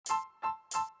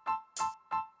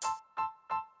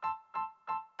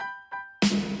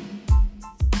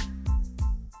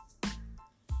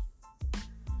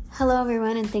Hello,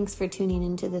 everyone, and thanks for tuning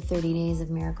into the 30 Days of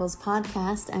Miracles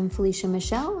podcast. I'm Felicia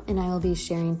Michelle, and I will be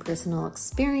sharing personal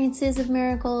experiences of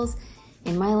miracles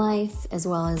in my life, as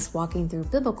well as walking through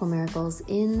biblical miracles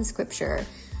in Scripture.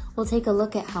 We'll take a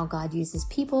look at how God uses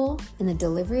people in the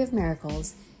delivery of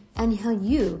miracles and how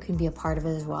you can be a part of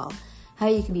it as well. How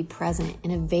you can be present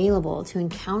and available to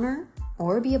encounter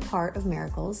or be a part of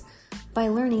miracles by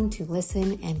learning to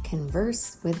listen and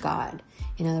converse with God.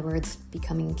 In other words,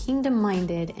 becoming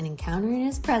kingdom-minded and encountering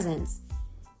His presence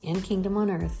and kingdom on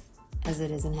earth as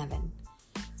it is in heaven.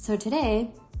 So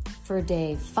today, for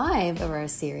day 5 of our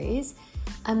series,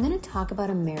 I'm going to talk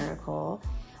about a miracle,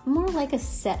 more like a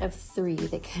set of 3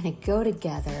 that kind of go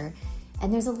together,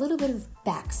 and there's a little bit of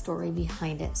backstory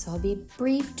behind it. So I'll be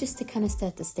brief just to kind of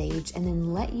set the stage and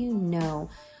then let you know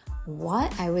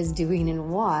what I was doing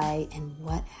and why and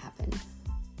what happened.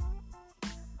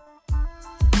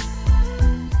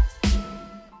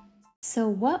 So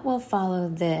what will follow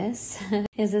this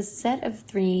is a set of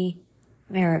 3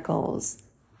 miracles,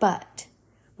 but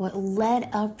what led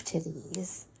up to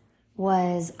these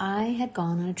was I had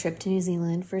gone on a trip to New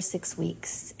Zealand for 6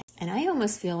 weeks, and I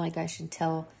almost feel like I should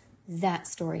tell that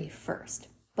story first.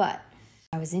 But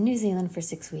I was in New Zealand for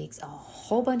 6 weeks, a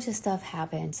whole bunch of stuff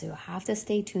happened, so you'll have to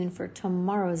stay tuned for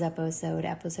tomorrow's episode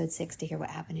 6, to hear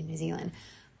what happened in New Zealand.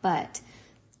 But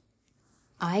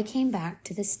I came back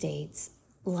to the States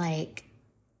like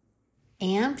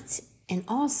amped and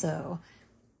also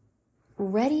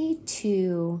ready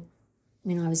to,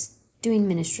 I was doing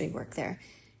ministry work there,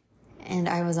 and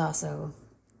I was also,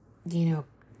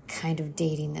 kind of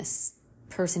dating this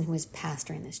person who was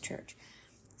pastoring this church.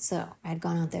 So I had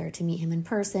gone out there to meet him in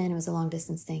person. It was a long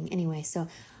distance thing. Anyway, so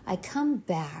I come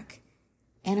back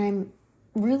and I'm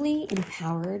really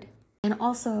empowered and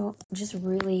also just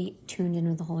really tuned in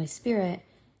with the Holy Spirit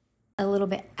a little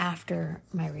bit after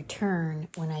my return,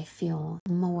 when I feel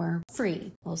more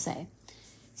free, we'll say.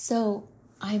 So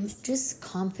I'm just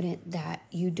confident that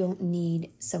you don't need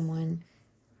someone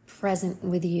present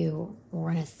with you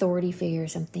or an authority figure or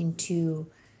something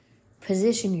to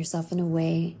position yourself in a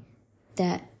way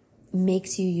that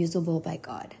makes you usable by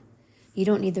God. You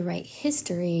don't need the right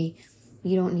history.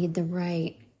 You don't need the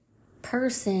right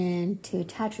person to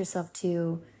attach yourself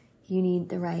to. You need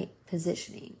the right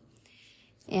positioning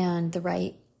and the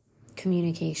right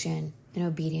communication and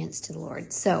obedience to the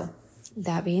Lord. So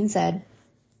that being said,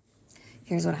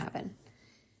 here's what happened.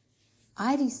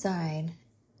 I decide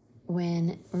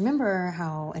remember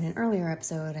how in an earlier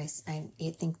episode, I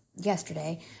think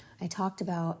yesterday, I talked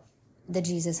about the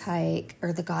Jesus hike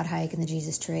or the God hike and the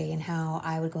Jesus tree and how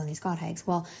I would go on these God hikes.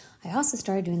 Well, I also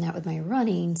started doing that with my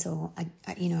running. So I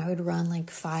would run like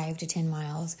 5 to 10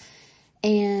 miles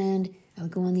and I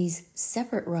would go on these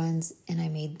separate runs, and I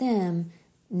made them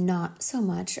not so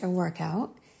much a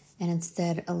workout and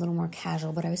instead a little more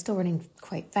casual, but I was still running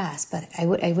quite fast, but I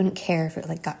wouldn't care if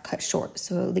it got cut short.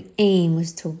 So the aim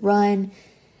was to run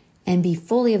and be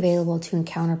fully available to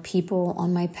encounter people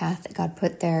on my path that God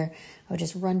put there. I would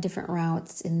just run different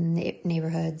routes in the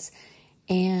neighborhoods,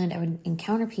 and I would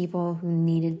encounter people who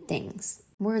needed things.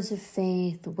 Words of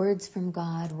faith, words from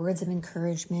God, words of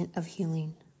encouragement, of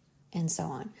healing, and so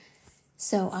on.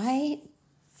 So I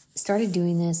started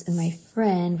doing this, and my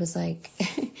friend was like,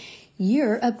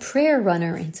 you're a prayer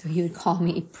runner. And so he would call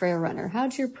me prayer runner.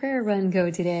 How'd your prayer run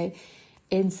go today?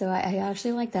 And so I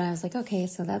actually liked that. I was like, okay,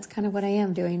 so that's kind of what I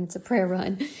am doing. It's a prayer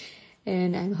run.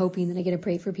 And I'm hoping that I get to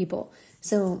pray for people.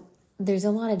 So there's a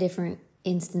lot of different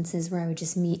instances where I would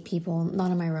just meet people,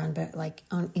 not on my run, but like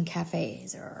in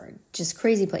cafes or just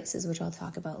crazy places, which I'll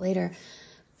talk about later.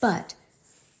 But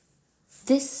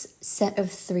this set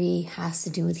of 3 has to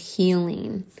do with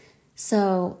healing.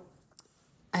 So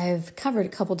I've covered a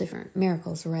couple different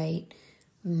miracles, right?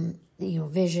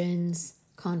 Visions,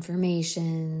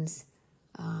 confirmations,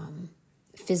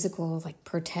 physical, like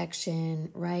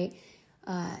protection, right?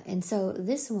 And so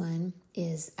this one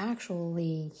is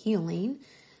actually healing,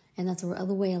 and that's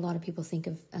the way a lot of people think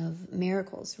of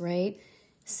miracles, right?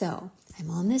 So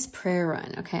I'm on this prayer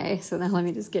run, okay? So now let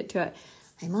me just get to it.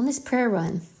 I'm on this prayer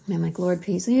run, and I'm like, Lord,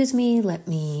 please use me. Let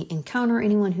me encounter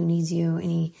anyone who needs you.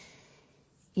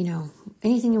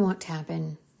 Anything you want to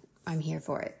happen, I'm here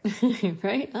for it,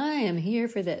 right? I am here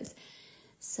for this.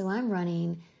 So I'm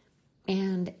running,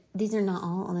 and these are not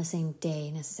all on the same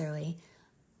day necessarily.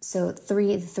 So the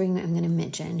 3 that I'm going to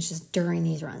mention is just during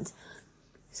these runs.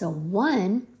 So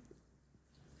one,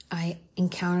 I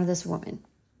encounter this woman.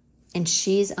 And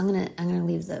I'm gonna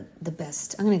leave the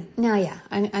best. I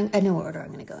know what order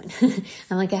I'm gonna go in.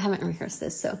 I'm like, I haven't rehearsed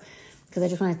this, so, because I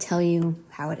just want to tell you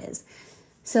how it is.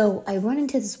 So I run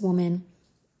into this woman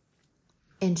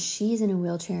And she's in a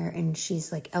wheelchair, and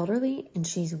she's like elderly, and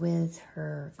she's with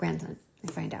her grandson.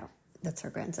 I find out that's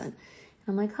her grandson. And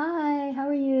I'm like, hi, how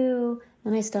are you?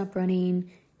 And I stop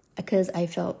running because I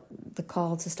felt the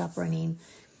call to stop running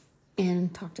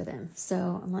and talk to them.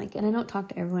 So I'm like, and I don't talk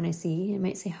to everyone I see. I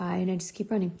might say hi, and I just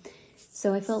keep running.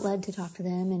 So I felt led to talk to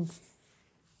them, and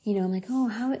I'm like, oh,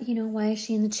 how, why is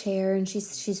she in the chair? And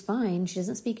she's fine. She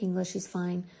doesn't speak English. She's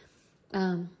fine.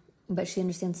 But she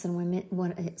understands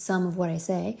some of what I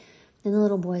say. And the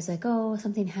little boy's like, oh,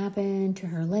 something happened to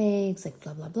her legs, like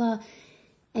blah, blah, blah.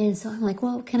 And so I'm like,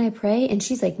 well, can I pray? And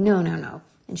she's like, no, no, no.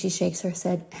 And she shakes her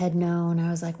head no. And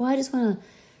I was like, well, I just want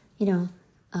to,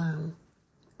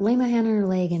 lay my hand on her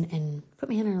leg and put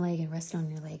my hand on her leg and rest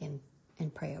on your leg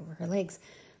and pray over her legs.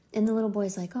 And the little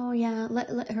boy's like, oh, yeah,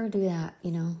 let her do that,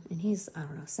 And he's, I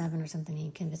don't know, 7 or something.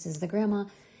 He convinces the grandma.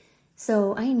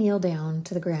 So I kneel down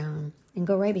to the ground and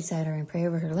go right beside her and pray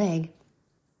over her leg.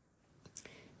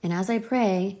 And as I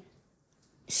pray,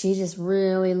 she just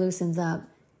really loosens up.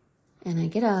 And I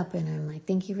get up and I'm like,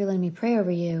 thank you for letting me pray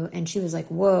over you. And she was like,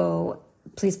 whoa,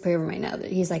 please pray over my other.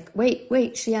 He's like,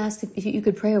 wait. She asked if you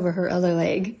could pray over her other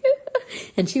leg.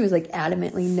 And she was like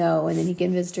adamantly no. And then he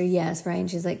convinced her yes, right?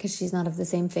 And she's like, because she's not of the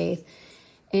same faith.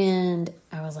 And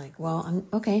I was like, well, I'm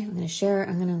going to share.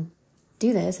 I'm going to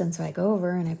do this. And so I go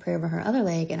over and I pray over her other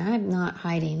leg. And I'm not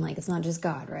hiding. Like, it's not just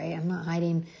God, right? I'm not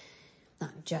hiding.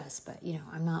 Not just, but,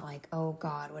 I'm not like, oh,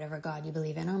 God, whatever God you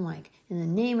believe in. I'm like, in the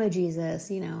name of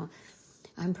Jesus,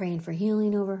 I'm praying for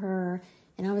healing over her.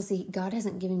 And obviously, God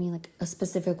hasn't given me like a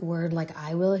specific word, like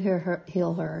I will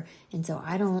heal her. And so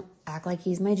I don't act like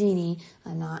he's my genie.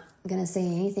 I'm not going to say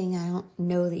anything I don't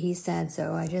know that he said.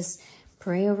 So I just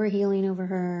pray over healing over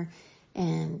her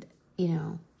and,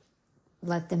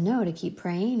 let them know to keep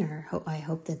praying, or I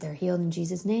hope that they're healed in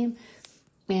Jesus' name.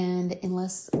 And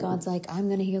unless God's like, I'm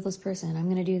going to heal this person, I'm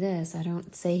going to do this, I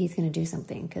don't say he's going to do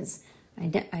something, because I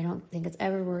don't think it's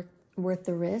ever worth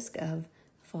the risk of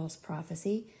false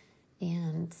prophecy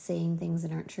and saying things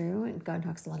that aren't true. And God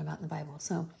talks a lot about in the Bible.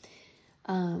 So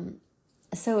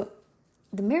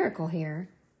the miracle here,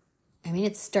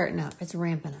 it's starting up, it's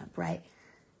ramping up, right?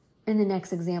 And the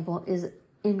next example is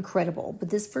incredible. But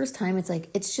this first time, it's like,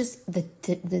 it's just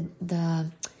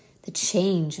the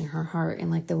change in her heart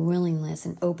and like the willingness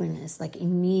and openness, like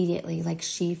immediately, like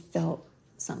she felt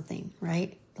something,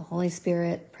 right? The Holy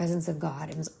Spirit, presence of God.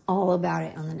 It was all about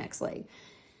it on the next leg.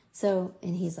 So,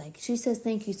 and he's like, she says,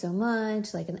 thank you so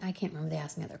much. Like, and I can't remember, they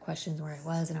asked me other questions where I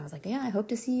was, and I was like, yeah, I hope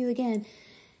to see you again.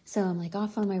 So I'm like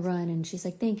off on my run, and she's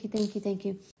like, thank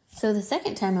you. So the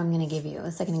second time I'm going to give you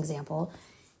a second example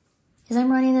is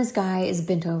I'm running, this guy is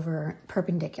bent over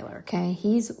perpendicular, okay?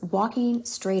 He's walking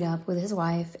straight up with his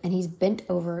wife, and he's bent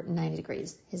over 90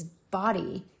 degrees. His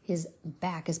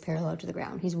back is parallel to the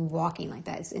ground. He's walking like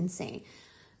that. It's insane.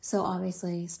 So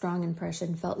obviously, strong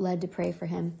impression, felt led to pray for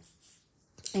him.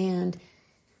 And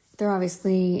they're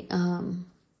obviously, I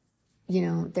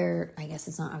guess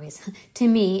it's not obvious. To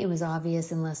me, it was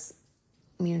obvious unless,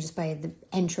 just by the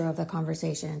intro of the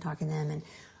conversation and talking to them and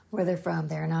where they're from.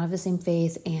 They're not of the same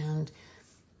faith, and,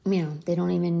 they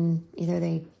don't even, either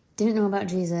they didn't know about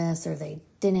Jesus or they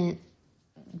didn't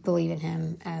believe in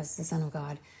him as the Son of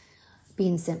God,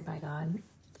 being sent by God.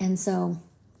 And so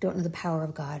don't know the power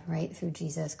of God, right? Through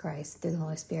Jesus Christ, through the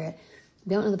Holy Spirit.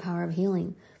 Don't know the power of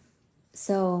healing.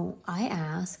 So I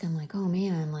ask, I'm like, oh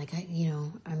man, like,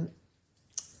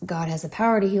 God has the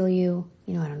power to heal you.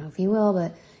 I don't know if he will,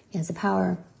 but he has the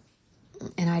power.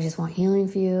 And I just want healing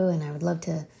for you. And I would love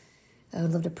to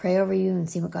pray over you and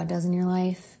see what God does in your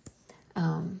life.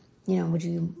 Would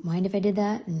you mind if I did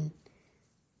that? And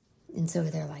so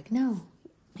they're like, no,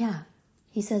 yeah.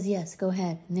 He says, yes, go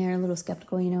ahead. And they're a little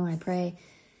skeptical, and I pray.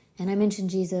 And I mention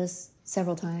Jesus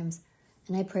several times.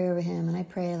 And I pray over him, and I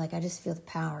pray, like, I just feel the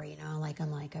power,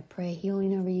 I pray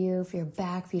healing over you, for your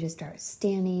back, for you to start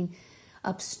standing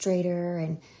up straighter,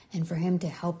 and for him to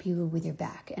help you with your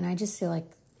back. And I just feel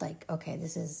like, okay,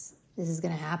 this is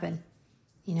going to happen,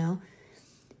 And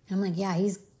I'm like, yeah,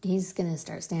 he's going to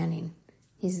start standing.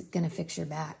 He's going to fix your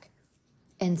back.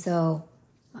 And so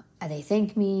they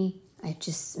thank me. I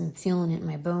just am feeling it in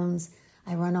my bones.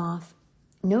 I run off.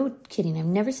 No kidding. I've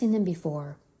never seen them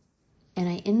before. And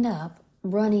I end up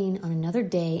running on another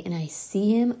day, and I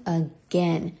see him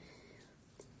again.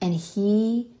 And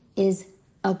he is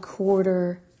a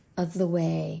quarter of the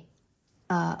way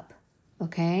up.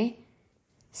 Okay?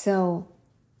 So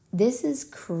this is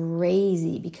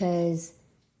crazy, because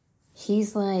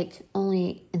he's like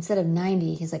only, instead of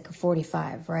 90, he's like a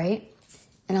 45, right?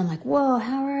 And I'm like, whoa,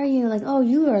 how are you? Like, oh,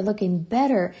 you are looking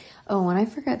better. Oh, and I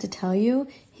forgot to tell you,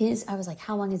 I was like,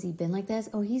 how long has he been like this?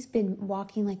 Oh, he's been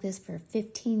walking like this for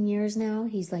 15 years now.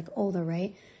 He's like older,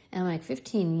 right? And I'm like,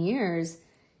 15 years,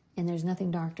 and there's nothing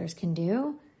doctors can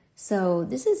do? So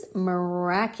this is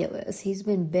miraculous. He's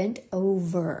been bent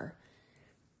over.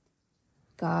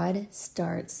 God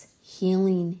starts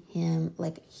healing him,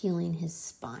 like healing his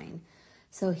spine.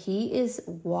 So he is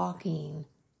walking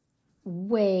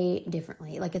way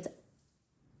differently. Like it's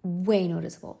way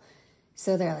noticeable.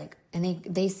 So they're like, and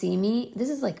they see me.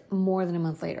 This is like more than a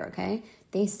month later, okay?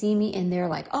 They see me and they're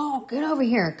like, oh, get over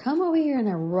here. Come over here. And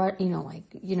they're, where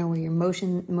you're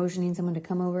motioning someone to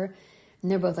come over. And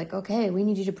they're both like, okay, we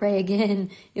need you to pray again.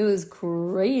 It was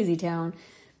crazy town.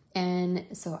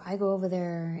 And so I go over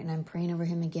there and I'm praying over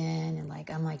him again. And like,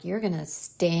 I'm like, you're going to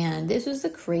stand. This was the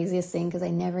craziest thing because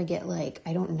I never get like,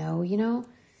 I don't know.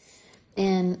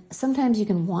 And sometimes you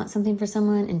can want something for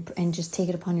someone and just take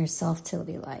it upon yourself to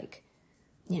be like,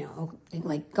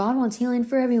 like God wants healing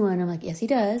for everyone. I'm like, yes, he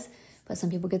does. But some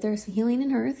people get their healing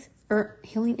in earth or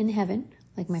healing in heaven,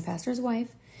 like my pastor's wife.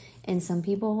 And some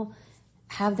people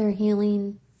have their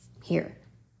healing here.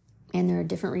 And there are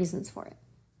different reasons for it.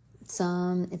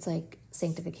 Some, it's like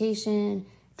sanctification,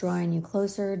 drawing you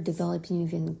closer, developing you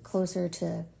even closer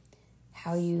to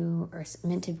how you are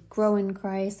meant to grow in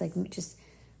Christ, like just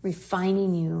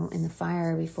refining you in the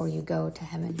fire before you go to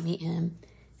heaven to meet him.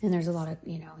 And there's a lot of,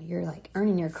 you're like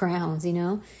earning your crowns,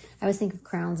 I always think of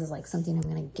crowns as like something I'm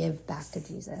going to give back to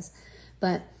Jesus.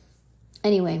 But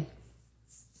anyway,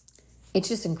 it's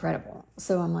just incredible.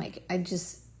 So I'm like,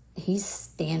 he's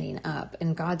standing up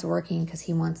and God's working because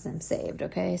he wants them saved,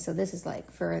 okay? So this is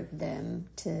like for them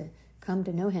to come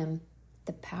to know him,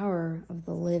 the power of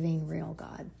the living, real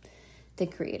God, the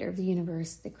creator of the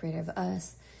universe, the creator of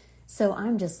us. So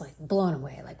I'm just like blown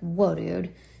away, like, whoa,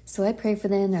 dude. So I pray for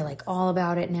them. They're like all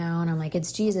about it now. And I'm like,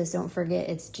 it's Jesus. Don't forget,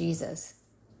 it's Jesus,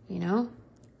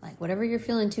 Like whatever you're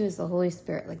feeling too is the Holy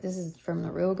Spirit. Like this is from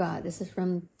the real God. This is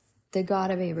from the God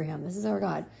of Abraham. This is our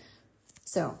God.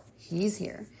 So he's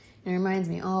here. And it reminds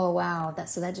me, oh, wow.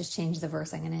 So that just changed the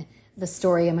verse. The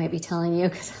story I might be telling you,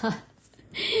 because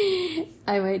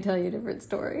I might tell you a different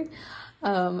story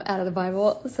out of the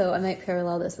Bible. So I might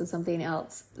parallel this with something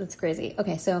else that's crazy.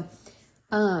 Okay, so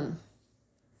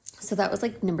that was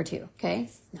like number 2, okay?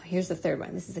 Now here's the third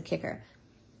one. This is the kicker.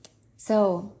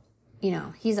 So,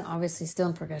 he's obviously still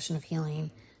in progression of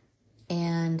healing.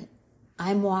 And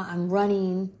I'm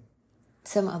running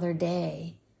some other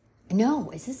day.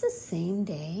 No, is this the same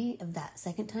day of that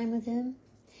second time with him?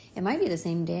 It might be the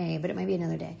same day, but it might be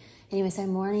another day. Anyway, so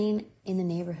I'm running in the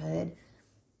neighborhood,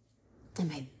 and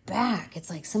my back, it's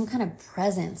like some kind of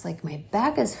presence. Like my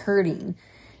back is hurting,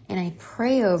 and I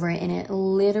pray over it, and it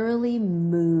literally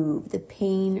moved. The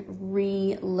pain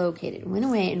went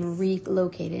away and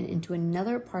relocated into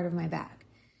another part of my back.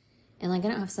 And like I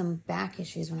don't have some back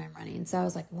issues when I'm running. So I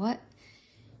was like, what?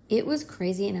 It was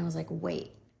crazy, and I was like,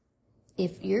 wait.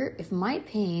 If my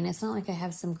pain, it's not like I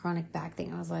have some chronic back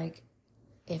thing. I was like,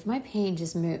 if my pain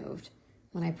just moved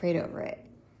when I prayed over it,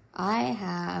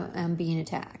 I'm being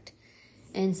attacked.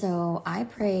 And so I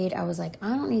prayed. I was like, I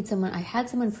don't need someone. I had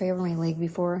someone pray over my leg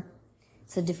before.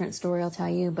 It's a different story, I'll tell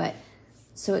you. But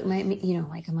so it might,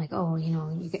 like, I'm like, oh,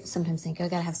 you sometimes think, I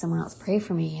got to have someone else pray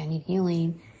for me. I need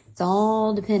healing. It's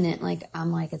all dependent. Like,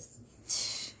 I'm like,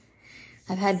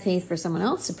 I've had faith for someone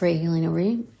else to pray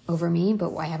healing over me,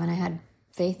 but why haven't I had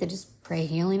faith to just pray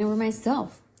healing over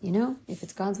myself, if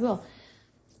it's God's will?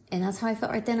 And that's how I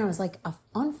felt right then. I was like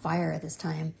on fire at this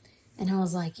time. And I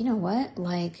was like, you know what?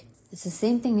 Like, it's the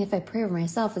same thing if I pray over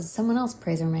myself as someone else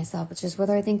prays over myself. It's just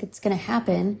whether I think it's going to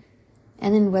happen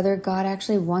and then whether God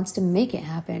actually wants to make it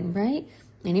happen, right?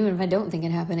 And even if I don't think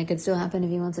it happened, it could still happen if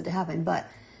he wants it to happen. But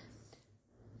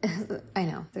I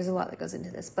know there's a lot that goes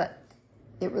into this, but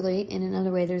it really, in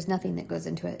another way, there's nothing that goes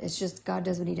into it. It's just God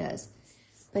does what he does.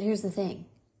 But here's the thing.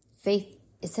 Faith,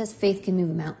 it says faith can move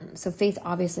a mountain. So faith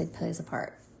obviously plays a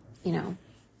part.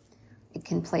 It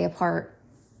can play a part,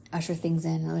 usher things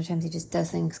in. Other times he just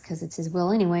does things because it's his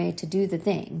will anyway to do the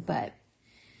thing. But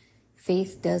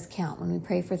faith does count. When we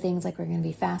pray for things like we're going to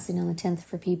be fasting on the 10th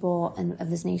for people of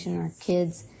this nation, our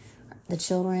kids, the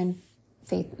children,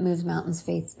 faith moves mountains.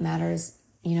 Faith matters.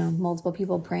 Multiple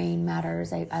people praying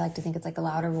matters. I like to think it's like a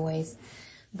louder voice.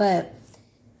 But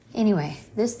anyway,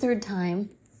 this third time,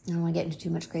 I don't want to get into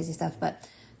too much crazy stuff, but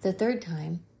the third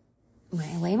time, when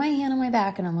I lay my hand on my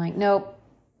back and I'm like, nope,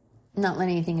 not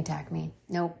letting anything attack me.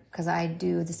 Nope, because I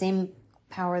do the same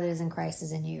power that is in Christ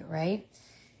is in you, right?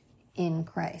 In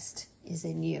Christ is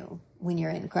in you when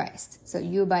you're in Christ. So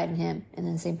you abide in him, and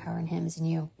then the same power in him is in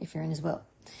you if you're in his will.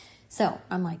 So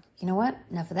I'm like, you know what?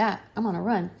 Enough of that. I'm on a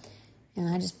run. And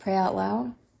I just pray out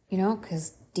loud,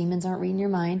 because demons aren't reading your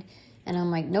mind. And I'm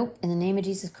like, nope, in the name of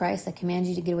Jesus Christ, I command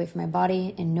you to get away from my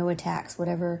body and no attacks,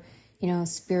 whatever,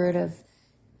 spirit of,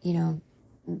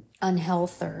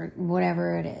 unhealth or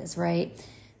whatever it is, right?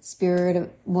 Spirit of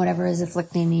whatever is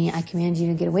afflicting me, I command you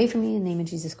to get away from me in the name of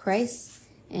Jesus Christ.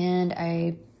 And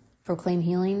I proclaim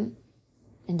healing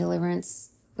and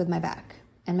deliverance with my back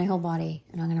and my whole body,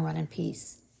 and I'm going to run in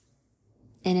peace.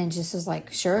 And it just was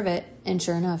like, sure of it. And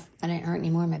sure enough, I didn't hurt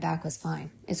anymore. My back was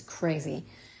fine. It's crazy.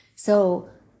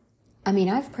 So,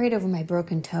 I've prayed over my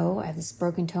broken toe. I have this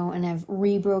broken toe and I've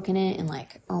re-broken it and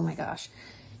like, oh my gosh.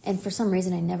 And for some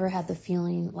reason, I never had the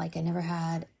feeling, like I never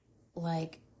had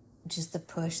like just the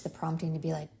push, the prompting to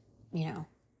be like,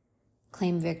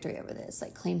 claim victory over this,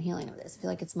 like claim healing over this. I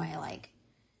feel like it's my like,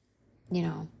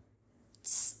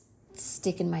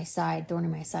 stick in my side, thorn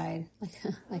in my side,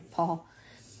 like Paul.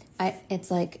 It's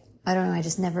like, I don't know, I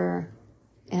just never,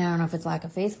 and I don't know if it's lack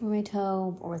of faith for my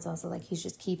toe, or it's also like he's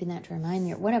just keeping that to remind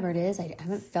me, or whatever it is. I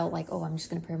haven't felt like, oh, I'm just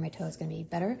going to pray over my toe, it's going to be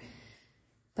better.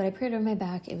 But I prayed over my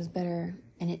back, it was better,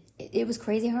 and it was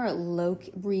crazy how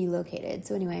it relocated.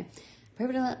 So anyway, I pray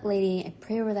over that lady, I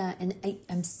pray over that, and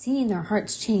I'm seeing their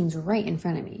hearts change right in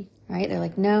front of me, right? They're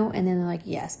like, no, and then they're like,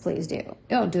 yes, please do.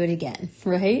 Don't do it again,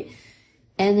 right?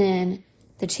 And then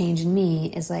the change in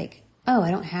me is like, oh,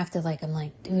 I don't have to, like, I'm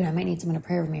like, dude, I might need someone to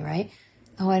pray over me, right?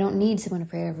 Oh, I don't need someone to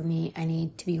pray over me. I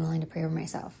need to be willing to pray over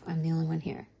myself. I'm the only one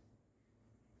here.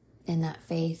 In that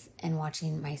faith and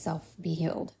watching myself be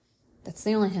healed. That's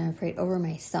the only time I prayed over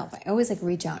myself. I always, like,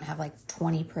 reach out and have, like,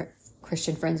 20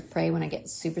 Christian friends pray when I get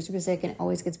super, super sick, and it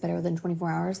always gets better within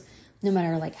 24 hours, no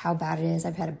matter, like, how bad it is.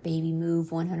 I've had a baby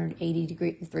move 180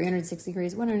 degrees, 360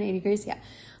 degrees, 180 degrees, yeah,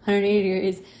 180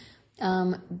 degrees,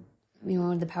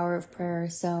 the power of prayer.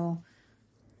 So,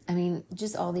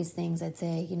 just all these things, I'd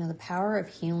say, the power of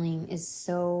healing is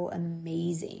so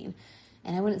amazing.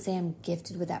 And I wouldn't say I'm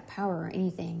gifted with that power or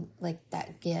anything like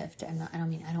that gift.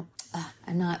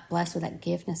 I'm not blessed with that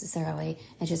gift necessarily.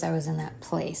 It's just, I was in that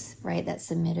place, right? That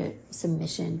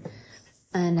submission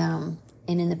and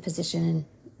in the position, and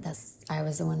I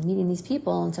was the one meeting these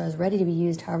people. And so I was ready to be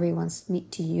used however he wants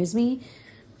to use me.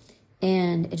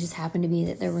 And it just happened to be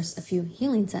that there was a few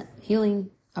healing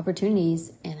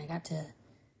opportunities, and I got to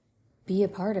be a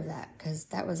part of that because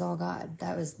that was all God.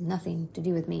 That was nothing to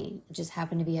do with me. It just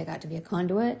happened to be I got to be a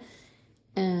conduit,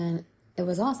 and it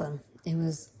was awesome. It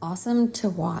was awesome to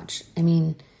watch.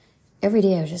 Every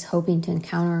day I was just hoping to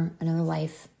encounter another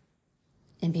life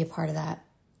and be a part of that,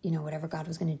 whatever God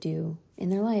was going to do in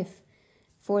their life,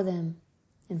 for them,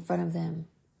 in front of them,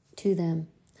 to them.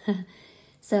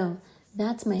 So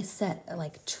that's my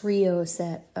trio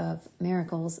set of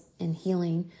miracles and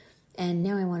healing. And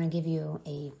now I want to give you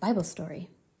a Bible story.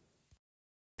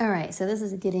 All right, so this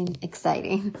is getting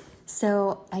exciting.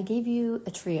 So I gave you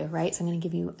a trio, right? So I'm going to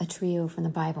give you a trio from the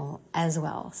Bible as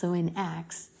well. So in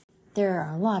Acts, there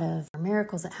are a lot of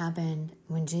miracles that happened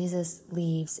when Jesus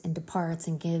leaves and departs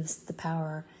and gives the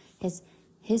power,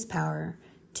 his power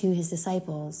to his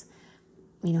disciples.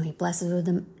 He blesses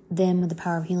them with the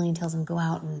power of healing, tells them go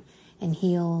out and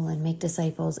heal and make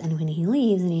disciples. And when he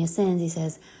leaves and he ascends, he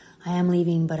says, I am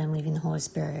leaving, but I'm leaving the Holy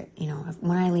Spirit.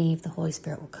 When I leave, the Holy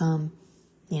Spirit will come,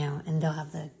 and they'll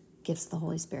have the gifts of the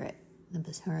Holy Spirit.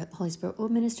 The Holy Spirit will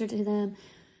minister to them.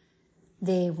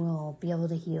 They will be able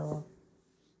to heal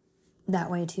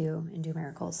that way too and do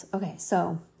miracles. Okay,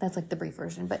 so that's like the brief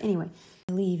version. But anyway,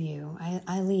 I leave you.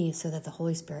 I leave so that the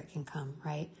Holy Spirit can come,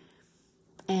 right?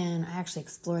 And I actually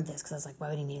explored this because I was like, why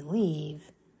would he need to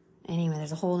leave? Anyway,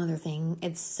 there's a whole other thing.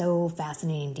 It's so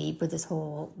fascinating deep with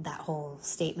that whole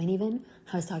statement even.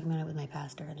 I was talking about it with my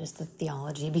pastor, just the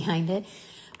theology behind it.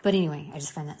 But anyway, I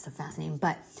just find that so fascinating.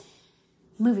 But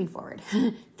moving forward,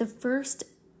 the first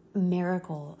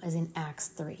miracle is in Acts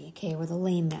 3, okay, where the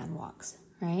lame man walks,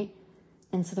 right?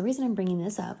 And so the reason I'm bringing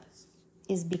this up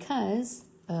is because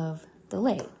of the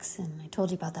legs. And I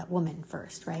told you about that woman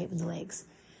first, right, with the legs.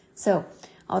 So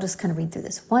I'll just kind of read through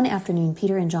this. One afternoon,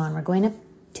 Peter and John were going up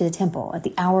to the temple at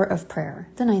the hour of prayer,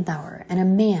 the 9th hour, and a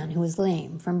man who was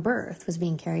lame from birth was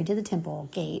being carried to the temple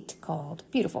gate called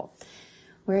Beautiful,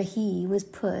 where he was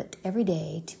put every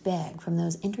day to beg from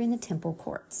those entering the temple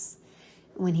courts.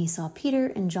 When he saw Peter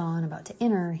and John about to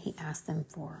enter, he asked them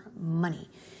for money.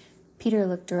 Peter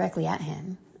looked directly at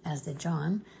him, as did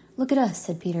John. Look at us,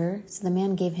 said Peter. So the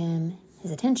man gave him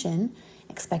his attention,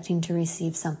 expecting to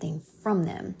receive something from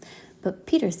them. But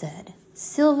Peter said,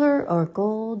 Silver or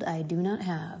gold I do not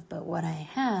have, but what I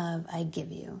have I give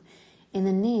you. In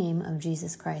the name of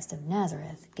Jesus Christ of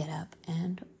Nazareth, get up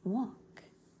and walk.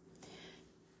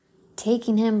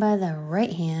 taking him by the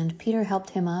right hand, Peter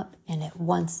helped him up, and at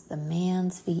once the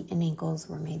man's feet and ankles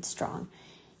were made strong.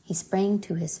 He sprang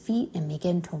to his feet and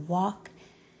began to walk.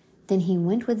 Then he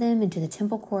went with them into the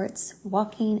temple courts,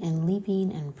 walking and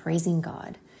leaping and praising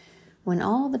God. When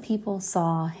all the people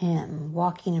saw him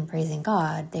walking and praising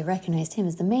God, they recognized him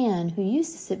as the man who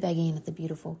used to sit begging at the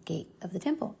beautiful gate of the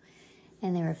temple.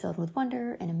 And they were filled with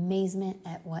wonder and amazement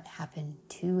at what happened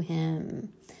to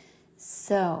him.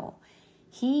 So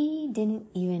he didn't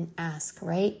even ask,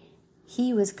 right?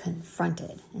 He was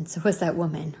confronted. And so was that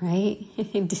woman, right? He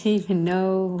didn't even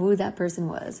know who that person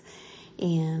was.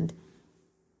 And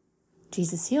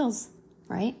Jesus heals,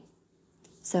 right?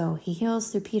 So he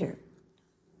heals through Peter.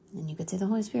 And you could say the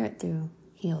Holy Spirit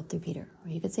healed through Peter.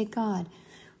 Or you could say God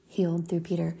healed through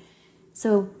Peter.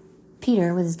 So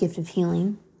Peter, with his gift of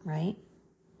healing, right?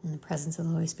 And the presence of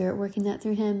the Holy Spirit working that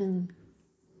through him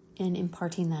and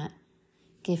imparting that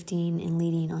gifting and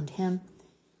leading onto him.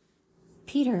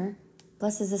 Peter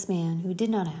blesses this man who did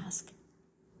not ask,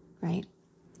 right?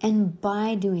 And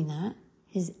by doing that,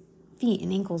 his feet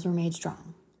and ankles were made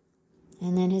strong.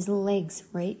 And then his legs,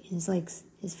 right?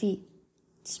 His feet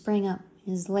sprang up.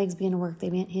 His legs began to work. He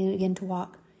began to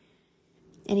walk.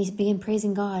 And he began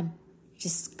praising God.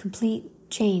 Just complete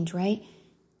change, right?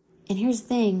 And here's the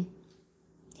thing.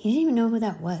 He didn't even know who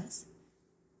that was.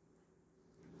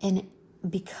 And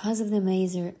because of the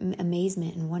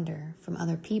amazement and wonder from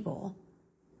other people,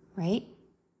 right?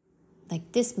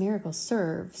 Like this miracle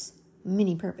serves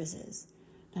many purposes.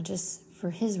 Not just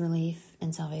for his relief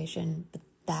and salvation, but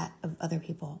that of other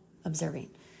people observing.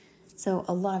 So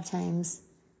a lot of times,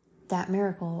 that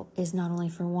miracle is not only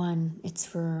for one, it's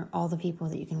for all the people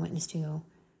that you can witness to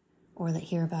or that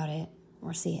hear about it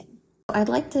or see it. I'd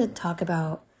like to talk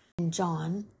about in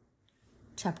John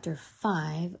chapter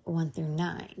 5, 1 through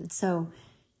 9. So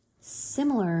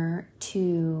similar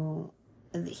to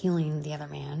healing the other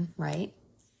man, right,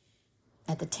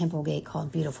 at the temple gate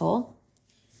called Beautiful,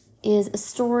 is a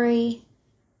story,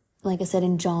 like I said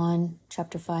in John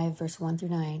chapter 5, verse 1 through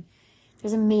 9.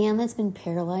 There's a man that's been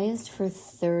paralyzed for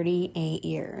 38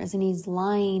 years, and he's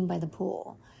lying by the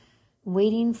pool,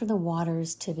 waiting for the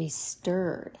waters to be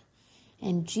stirred.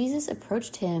 And Jesus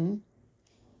approached him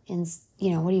and,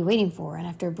 what are you waiting for? And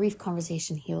after a brief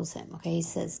conversation, heals him. Okay, he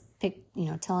says, he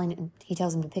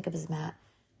tells him to pick up his mat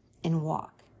and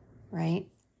walk, right?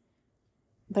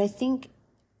 But I think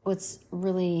what's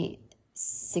really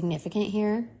significant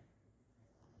here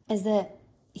is that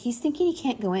he's thinking he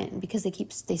can't go in because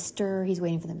they stir. He's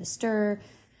waiting for them to stir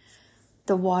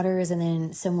the waters, and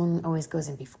then someone always goes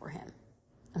in before him.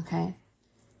 Okay?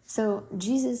 So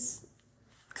Jesus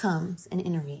comes and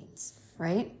intervenes,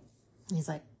 right? And he's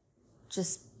like,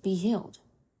 just be healed.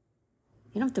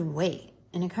 You don't have to wait.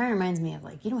 And it kind of reminds me of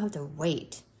you don't have to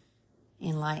wait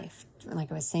in life.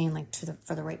 Like I was saying,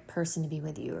 for the right person to be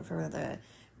with you, or for the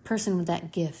person with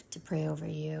that gift to pray over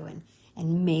you.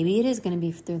 And maybe it is going to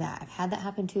be through that. I've had that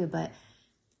happen too, but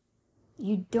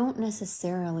you don't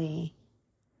necessarily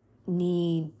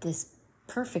need this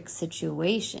perfect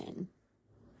situation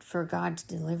for God to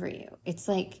deliver you. It's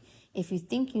like if you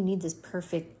think you need this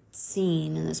perfect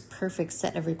scene and this perfect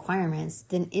set of requirements,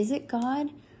 then is it God?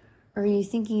 Or are you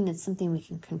thinking it's something we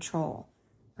can control,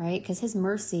 right? Because his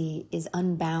mercy is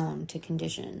unbound to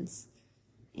conditions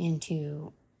and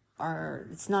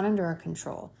it's not under our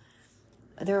control.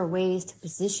 There are ways to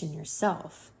position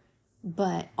yourself,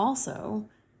 but also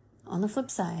on the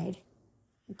flip side,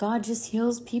 God just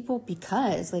heals people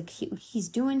because he's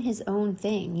doing his own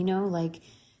thing,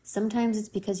 sometimes it's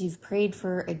because you've prayed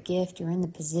for a gift, you're in the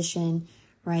position,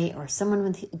 right? Or someone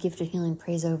with a gift of healing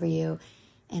prays over you.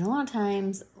 And a lot of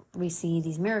times we see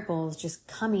these miracles just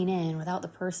coming in without the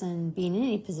person being in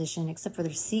any position except for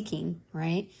their seeking,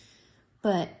 right?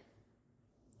 But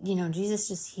Jesus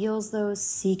just heals those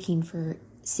seeking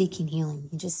healing.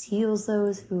 He just heals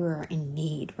those who are in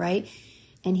need, right?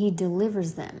 And he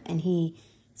delivers them and he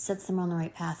sets them on the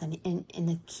right path. And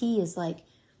the key is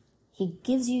he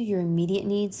gives you your immediate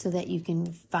needs so that you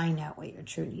can find out what your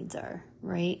true needs are,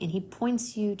 right? And he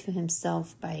points you to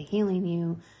himself by healing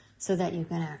you so that you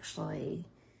can actually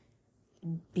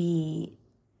gain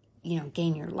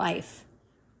your life,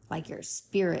 like your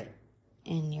spirit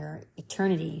and your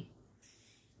eternity,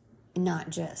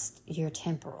 not just your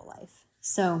temporal life.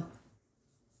 So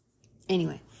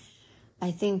anyway,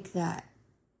 I think that,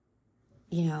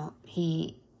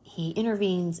 he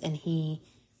intervenes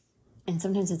and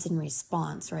sometimes it's in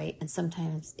response, right? And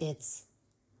sometimes it's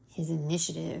his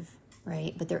initiative,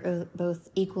 right? But they're both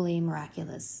equally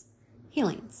miraculous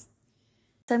healings.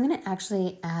 So I'm going to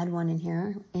actually add one in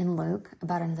here in Luke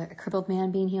about a crippled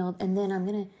man being healed. And then I'm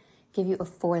going to give you a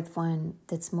fourth one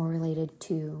that's more related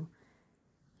to,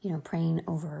 praying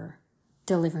over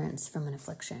deliverance from an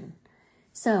affliction.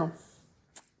 So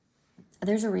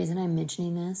there's a reason I'm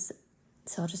mentioning this.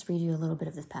 So I'll just read you a little bit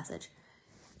of this passage.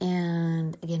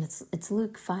 And again, it's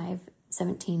Luke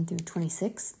 5:17 through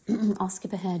 26. I'll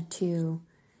skip ahead to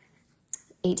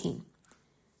 18.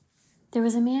 There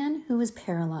was a man who was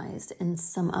paralyzed, and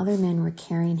some other men were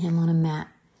carrying him on a mat.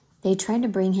 They tried to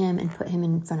bring him and put him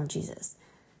in front of Jesus.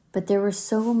 But there were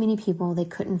so many people they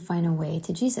couldn't find a way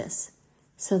to Jesus.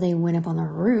 So they went up on the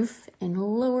roof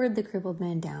and lowered the crippled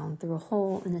man down through a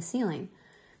hole in the ceiling.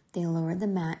 They lowered the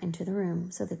mat into the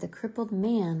room so that the crippled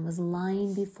man was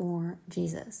lying before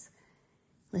Jesus.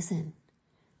 Listen,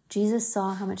 Jesus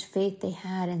saw how much faith they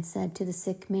had and said to the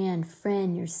sick man,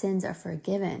 "Friend, your sins are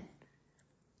forgiven."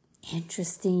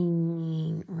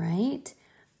 Interesting, right?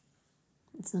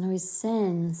 It's not always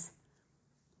sins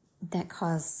that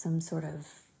cause some sort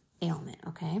of ailment,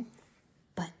 okay?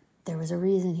 But there was a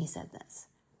reason he said this.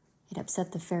 It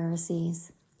upset the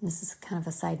Pharisees. This is kind of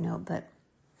a side note, but,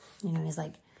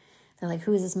 they're like,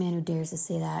 who is this man who dares to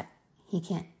say that? He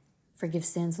can't forgive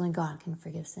sins. Only God can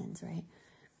forgive sins, right?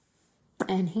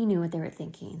 And he knew what they were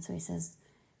thinking. So he says,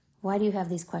 why do you have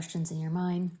these questions in your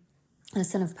mind? The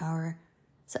Son of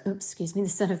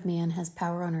Man has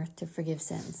power on earth to forgive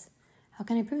sins. How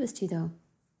can I prove this to you, though?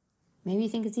 Maybe you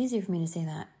think it's easier for me to say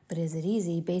that, but is it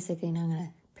easy? Basically, and I'm going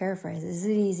to paraphrase, is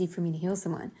it easy for me to heal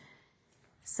someone?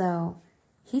 So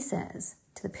he says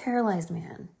to the paralyzed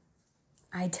man,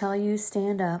 I tell you,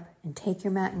 stand up and take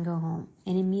your mat and go home.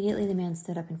 And immediately the man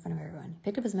stood up in front of everyone,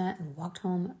 picked up his mat and walked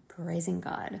home praising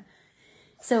God.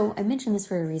 So I mention this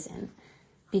for a reason,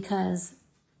 because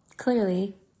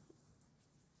clearly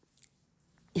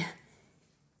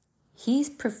he's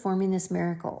performing this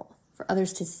miracle for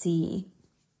others to see,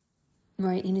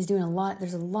 right? And he's doing a lot.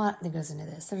 There's a lot that goes into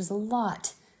this. There's a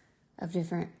lot of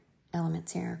different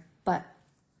elements here. But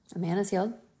a man is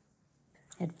healed,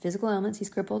 had physical ailments. He's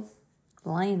crippled,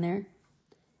 lying there.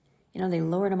 They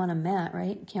lowered him on a mat,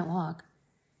 right? Can't walk.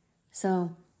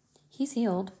 So he's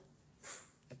healed.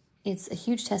 It's a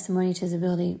huge testimony to his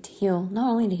ability to heal, not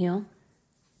only to heal,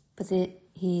 but that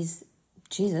he's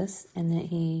Jesus and that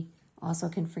he also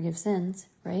can forgive sins,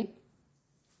 right?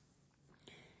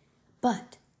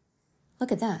 But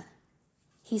look at that.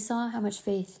 He saw how much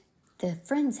faith the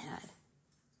friends had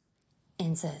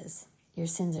and says, your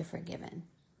sins are forgiven.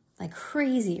 Like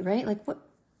crazy, right? Like what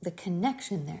the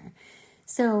connection there.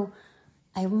 So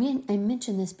I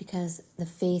mention this because the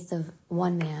faith of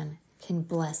one man can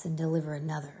bless and deliver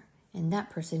another. And that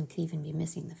person could even be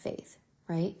missing the faith,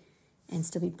 right? And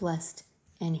still be blessed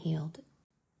and healed.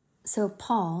 So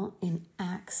Paul in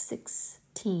Acts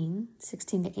 16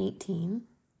 to 18,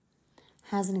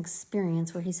 has an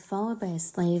experience where he's followed by a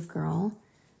slave girl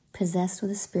possessed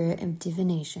with a spirit of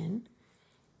divination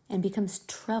and becomes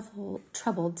troubled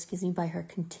by her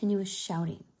continuous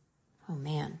shouting. Oh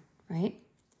man, right?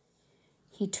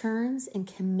 He turns and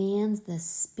commands the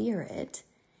spirit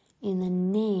in the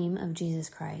name of Jesus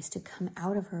Christ to come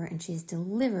out of her, and she's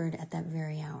delivered at that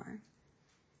very hour.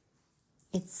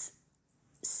 It's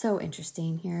so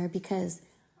interesting here because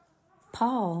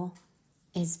Paul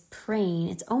is praying.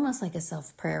 It's almost like a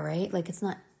self-prayer, right? Like it's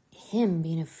not him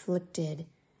being afflicted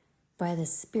by the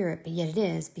spirit, but yet it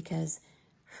is because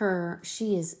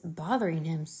she is bothering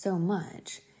him so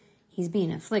much. He's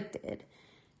being afflicted,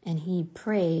 and he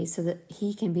prays so that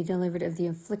he can be delivered of the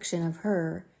affliction of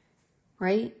her,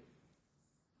 right?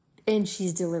 And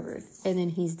she's delivered, and then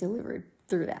he's delivered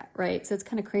through that, right? So it's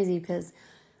kind of crazy because,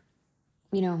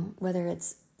 whether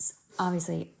it's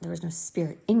obviously there was no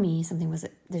spirit in me,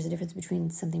 there's a difference between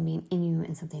something being in you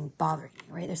and something bothering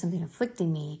you, right? There's something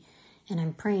afflicting me, and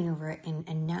I'm praying over it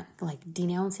and not like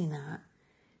denouncing that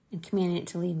and commanding it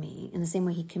to leave me in the same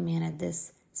way he commanded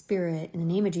this spirit in the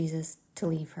name of Jesus to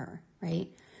leave her, right?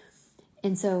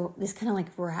 And so this kind of like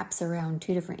wraps around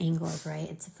two different angles, right?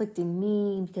 It's afflicting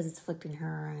me because it's afflicting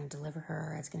her. I'm going to deliver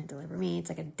her. It's going to deliver me. It's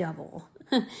like a double.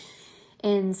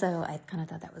 And so I kind of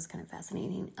thought that was kind of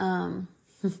fascinating.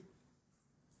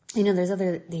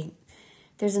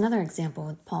 There's another example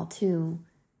with Paul too.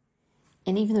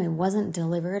 And even though he wasn't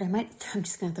delivered, I'm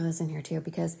just going to throw this in here too,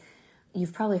 because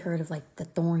you've probably heard of like the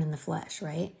thorn in the flesh,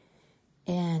 right?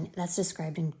 And that's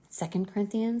described in 2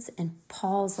 Corinthians. And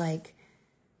Paul's like,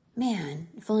 man,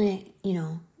 if only,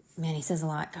 man, he says a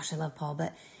lot. Gosh, I love Paul.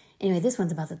 But anyway, this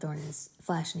one's about the thorn in his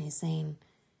flesh. And he's saying,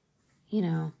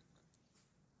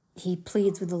 he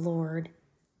pleads with the Lord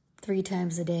 3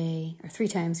 times a day, or 3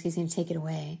 times, he's going to take it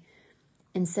away,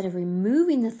 instead of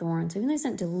removing the thorn. So even though he's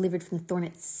not delivered from the thorn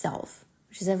itself,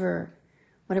 which is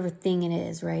whatever thing it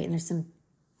is, right? And there's some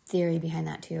theory behind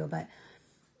that too, but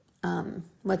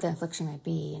what the affliction might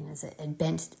be, and is it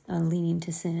bent on leaning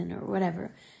to sin or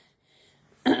whatever.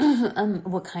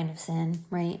 What kind of sin,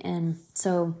 right? And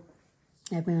so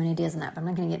I have my own ideas on that, but I'm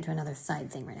not going to get into another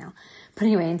side thing right now. But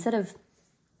anyway, instead of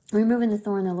removing the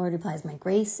thorn, the Lord replies, my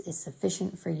grace is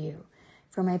sufficient for you,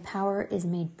 for my power is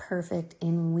made perfect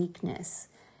in weakness.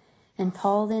 And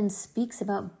Paul then speaks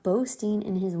about boasting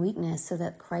in his weakness so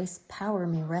that Christ's power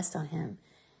may rest on him.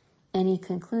 And he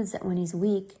concludes that when he's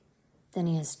weak, then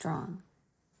he is strong.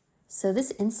 So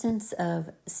this instance of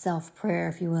self-prayer,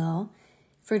 if you will,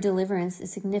 for deliverance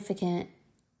is significant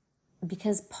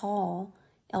because Paul,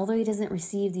 although he doesn't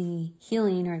receive the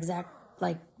healing or exact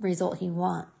result he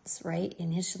wants, right,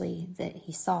 initially that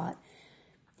he sought,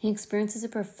 he experiences a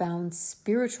profound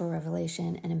spiritual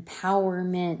revelation and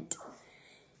empowerment.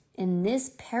 And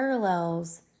this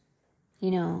parallels,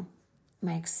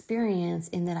 my experience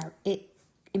in that it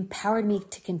empowered me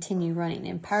to continue running.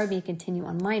 It empowered me to continue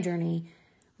on my journey,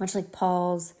 much like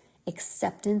Paul's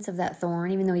acceptance of that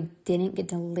thorn, even though he didn't get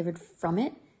delivered from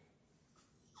it.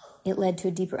 It led to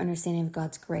a deeper understanding of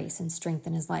God's grace and strength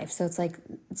in his life. So it's like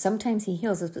sometimes he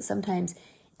heals us, but sometimes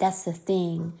that's the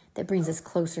thing that brings us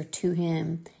closer to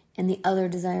him. And the other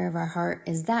desire of our heart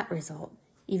is that result,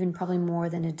 even probably more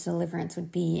than a deliverance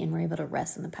would be, and we're able to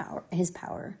rest in his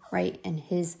power, right? And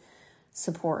his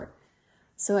support.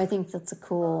 So I think that's a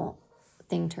cool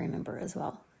thing to remember as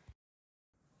well.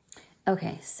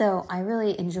 Okay, so I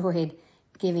really enjoyed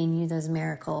giving you those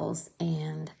miracles,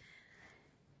 and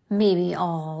maybe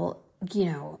I'll,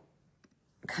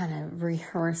 kind of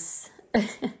rehearse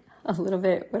a little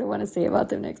bit what I want to say about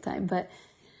them next time. But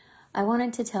I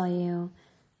wanted to tell you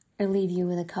or leave you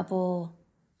with a couple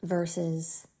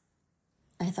verses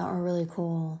I thought were really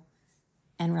cool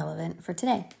and relevant for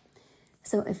today.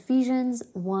 So Ephesians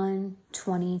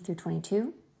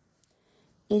 1:20-22.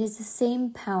 It is the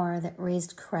same power that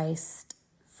raised Christ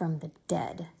from the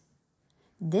dead.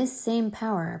 This same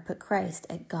power put Christ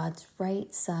at God's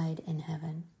right side in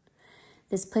heaven.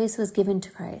 This place was given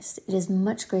to Christ. It is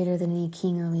much greater than any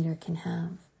king or leader can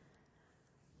have.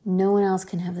 No one else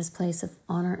can have this place of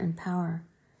honor and power.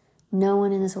 No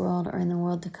one in this world or in the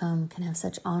world to come can have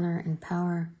such honor and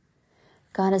power.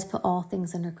 God has put all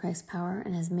things under Christ's power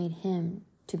and has made him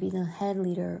to be the head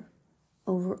leader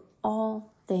over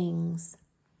all things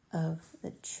of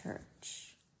the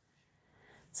church.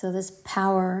 So this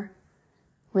power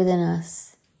within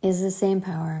us is the same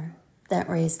power that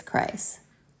raised Christ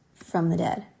from the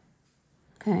dead.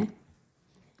 Okay?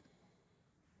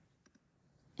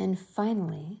 And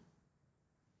finally,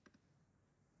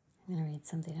 I'm going to read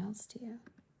something else to you.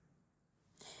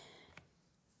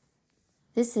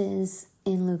 This is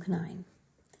in Luke 9.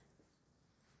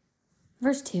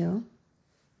 Verse 2.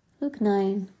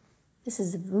 This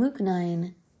is Luke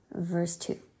 9, verse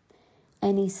 2.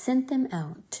 And he sent them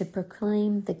out to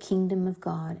proclaim the kingdom of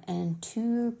God and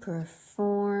to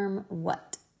perform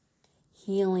what?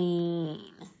 Healing.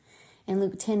 In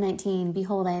Luke 10:19,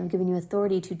 behold, I have given you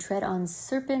authority to tread on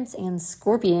serpents and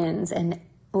scorpions and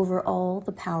over all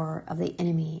the power of the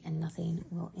enemy, and nothing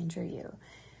will injure you.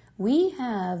 We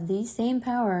have the same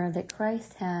power that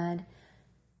Christ had,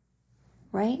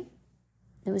 right?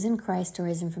 That was in Christ to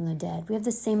raise him from the dead. We have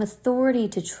the same authority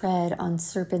to tread on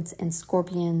serpents and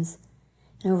scorpions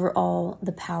and over all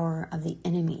the power of the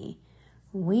enemy.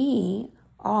 We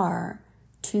are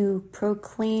to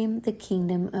proclaim the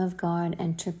kingdom of God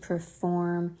and to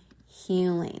perform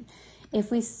healing.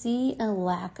 If we see a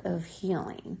lack of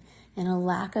healing and a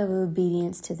lack of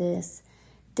obedience to this,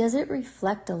 does it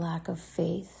reflect a lack of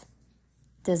faith?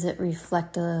 Does it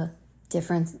reflect a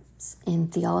difference in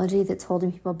theology that's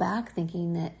holding people back,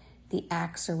 thinking that the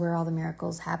acts are where all the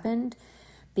miracles happened?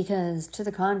 Because to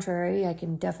the contrary, I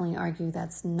can definitely argue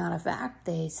that's not a fact.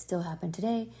 They still happen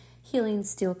today. Healing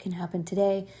still can happen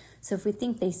today. So if we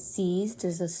think they ceased,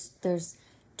 there's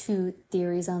two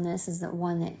theories on this. Is that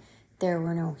one, that there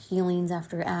were no healings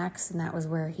after Acts, and that was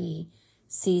where he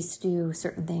ceased to do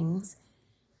certain things,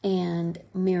 and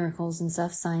miracles and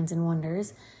stuff, signs and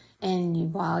wonders.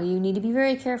 And while you need to be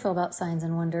very careful about signs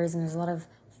and wonders, and there's a lot of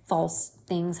false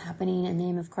things happening in the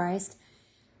name of Christ,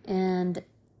 and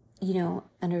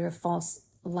under a false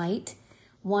light.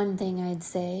 One thing I'd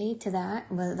say to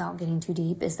that, without getting too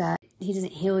deep, is that he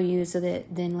doesn't heal you so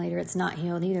that then later it's not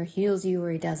healed. He either heals you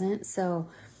or he doesn't. So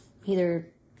he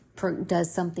either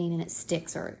does something and it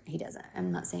sticks or he doesn't.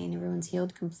 I'm not saying everyone's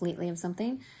healed completely of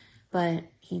something, but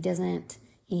he doesn't.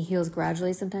 He heals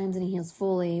gradually sometimes and he heals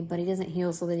fully, but he doesn't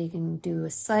heal so that he can do a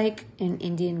psych and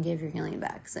Indian give your healing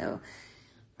back. So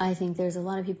I think there's a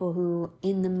lot of people who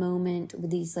in the moment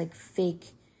with these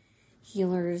fake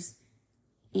healers,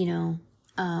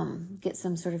 get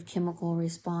some sort of chemical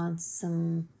response,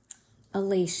 some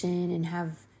elation, and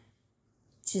have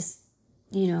just,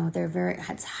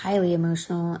 it's highly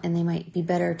emotional, and they might be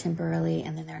better temporarily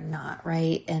and then they're not,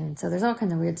 right? And so there's all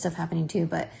kinds of weird stuff happening too,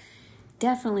 but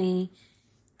definitely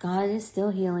God is still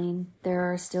healing.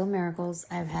 There are still miracles.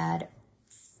 I've had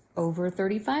over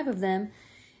 35 of them,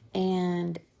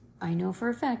 and I know for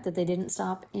a fact that they didn't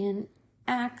stop in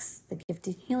Acts. The gift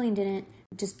of healing didn't.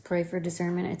 Just pray for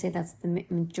discernment. I'd say that's the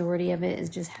majority of it, is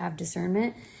just have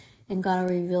discernment, and God will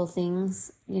reveal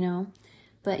things,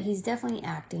 but he's definitely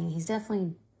acting. He's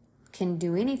definitely can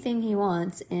do anything he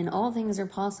wants, and all things are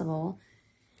possible.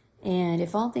 And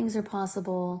if all things are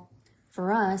possible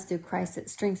for us through Christ that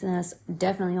strengthens us,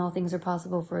 definitely all things are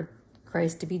possible for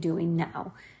Christ to be doing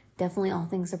now. Definitely all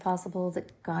things are possible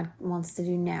that God wants to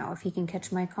do now. If he can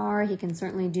catch my car, he can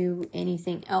certainly do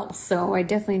anything else. So I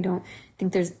definitely don't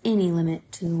think there's any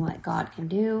limit to what God can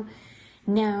do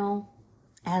now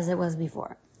as it was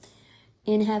before,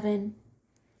 in heaven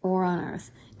or on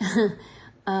earth.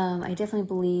 I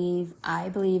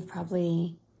believe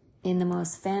probably in the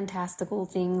most fantastical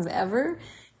things ever.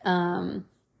 I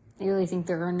really think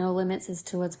there are no limits as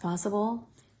to what's possible,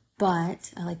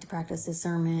 but I like to practice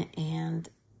discernment and,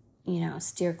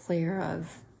 steer clear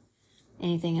of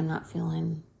anything I'm not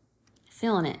feeling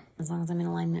it, as long as I'm in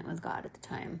alignment with God at the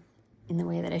time in the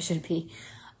way that I should be.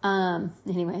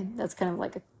 Anyway, that's kind of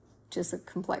like just a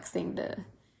complex thing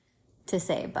to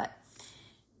say, but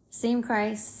same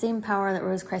Christ, same power that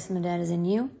rose Christ from the dead is in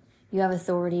you. You have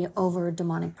authority over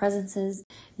demonic presences.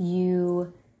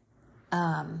 You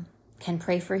can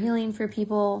pray for healing for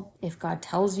people. If God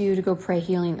tells you to go pray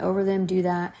healing over them, do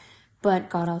that.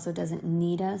 But God also doesn't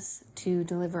need us to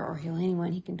deliver or heal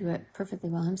anyone. He can do it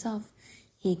perfectly well himself.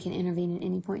 He can intervene at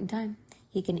any point in time.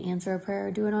 He can answer a prayer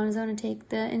or do it on his own and take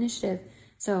the initiative.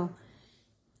 So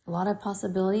a lot of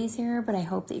possibilities here, but I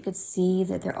hope that you could see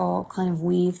that they're all kind of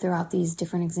weaved throughout these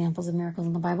different examples of miracles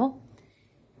in the Bible.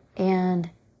 And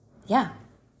yeah,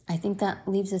 I think that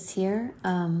leaves us here.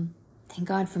 Thank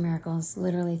God for miracles.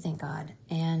 Literally, thank God.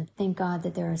 And thank God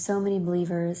that there are so many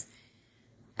believers.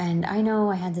 And I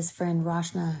know I had this friend,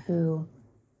 Rashna, who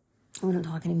we don't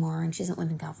talk anymore, and she doesn't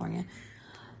live in California,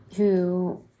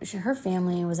 her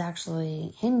family was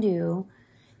actually Hindu,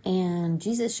 and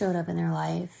Jesus showed up in their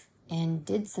life and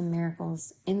did some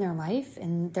miracles in their life,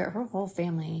 and her whole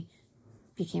family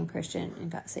became Christian and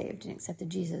got saved and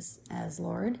accepted Jesus as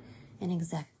Lord and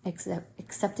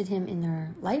accepted him in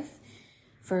their life.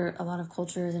 For a lot of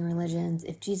cultures and religions,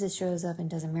 if Jesus shows up and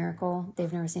does a miracle,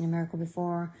 they've never seen a miracle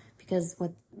before, because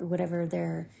whatever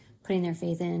they're putting their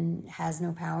faith in has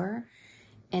no power,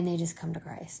 and they just come to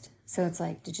Christ. So it's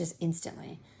like just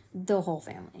instantly, the whole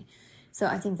family. So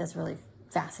I think that's really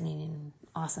fascinating and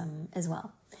awesome as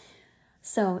well.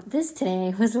 So this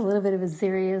today was a little bit of a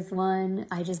serious one.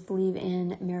 I just believe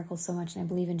in miracles so much, and I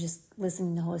believe in just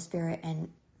listening to the Holy Spirit, and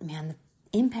man,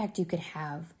 the impact you could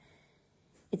have.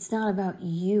 It's not about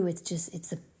you.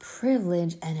 It's a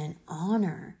privilege and an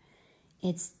honor.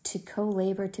 It's to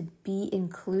co-labor, to be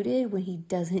included when he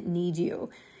doesn't need you.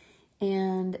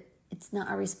 And it's not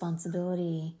our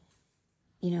responsibility,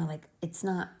 it's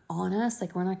not on us.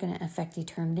 Like, we're not going to affect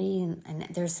eternity. And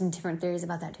there's some different theories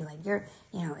about that too. Like,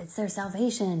 it's their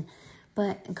salvation,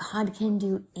 but God can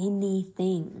do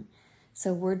anything.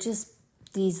 So we're just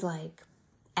these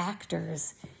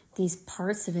actors, these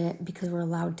parts of it, because we're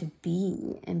allowed to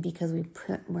be, and because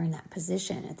we're in that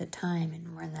position at the time,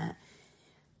 and we're in that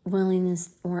willingness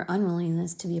or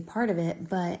unwillingness to be a part of it.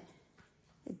 But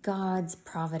God's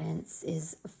providence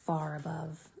is far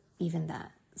above even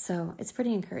that. So it's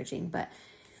pretty encouraging. But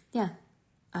yeah,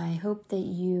 I hope that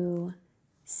you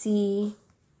see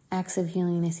acts of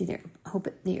healing. I hope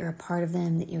that you're a part of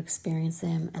them, that you experience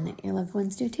them, and that your loved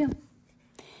ones do too.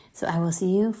 So I will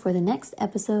see you for the next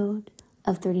episode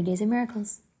of 30 Days of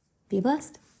Miracles. Be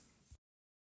blessed.